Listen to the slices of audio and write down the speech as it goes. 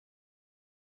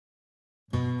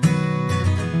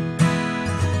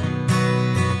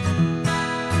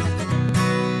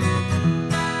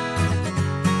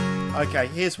Okay,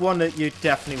 here's one that you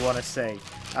definitely want to see.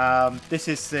 This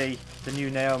is the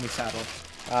new Naomi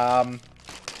saddle.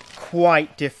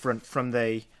 Quite different from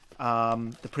the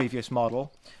previous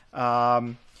model.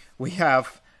 We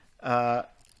have a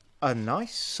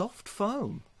nice soft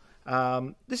foam.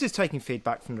 This is taking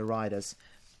feedback from the riders.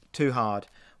 Too hard.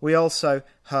 We also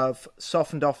have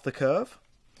softened off the curve.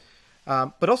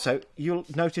 But also, you'll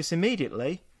notice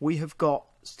immediately we have got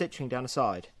stitching down the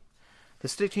side. The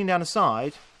stitching down the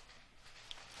side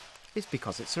is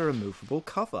because it's a removable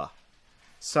cover.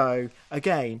 So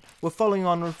again, we're following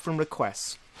on from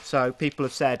requests. So people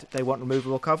have said they want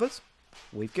removable covers.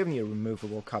 We've given you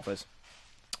removable covers.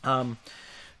 The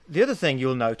other thing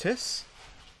you'll notice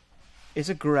is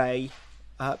a grey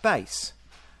base.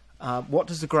 What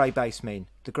does the grey base mean?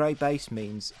 The grey base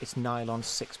means it's nylon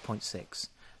 6.6.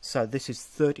 So this is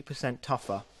 30%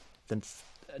 tougher than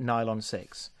nylon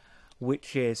 6,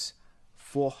 which is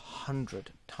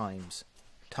 400 times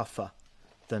tougher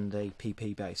than the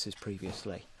PP bases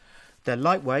previously. They're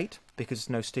lightweight because there's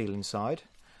no steel inside.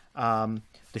 The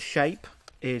shape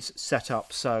is set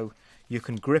up so you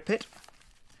can grip it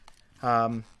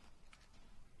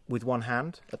with one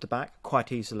hand at the back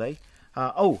quite easily.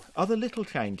 Other little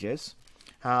changes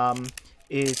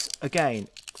is, again,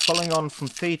 following on from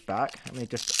feedback. Let me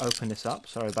just open this up.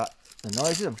 Sorry about the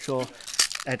noises. I'm sure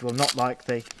Ed will not like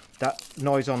that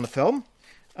noise on the film.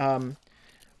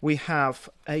 We have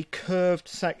a curved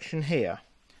section here.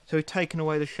 So we've taken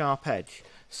away the sharp edge.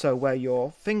 So where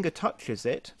your finger touches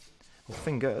it, or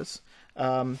fingers,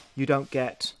 you don't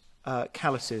get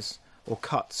calluses or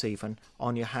cuts even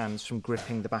on your hands from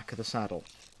gripping the back of the saddle.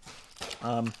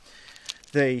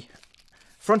 The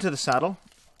front of the saddle,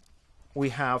 we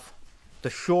have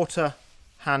the shorter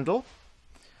handle,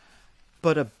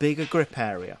 but a bigger grip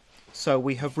area. So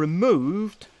we have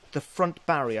removed the front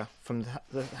barrier from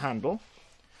the handle,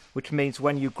 which means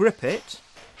when you grip it,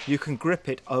 you can grip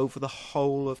it over the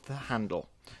whole of the handle.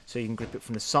 So you can grip it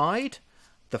from the side,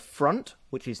 the front,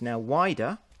 which is now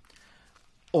wider,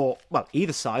 or, well,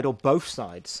 either side or both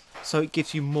sides. So it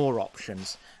gives you more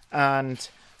options. And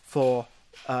for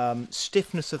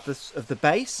stiffness of the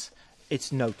base,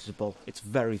 it's noticeable. It's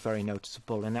very, very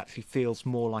noticeable, and actually feels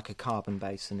more like a carbon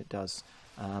base than it does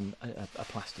a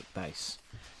plastic base.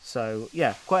 So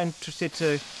yeah, quite interested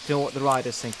to know what the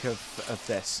riders think of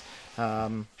this.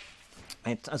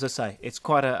 As I say, it's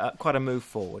quite a move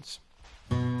forwards.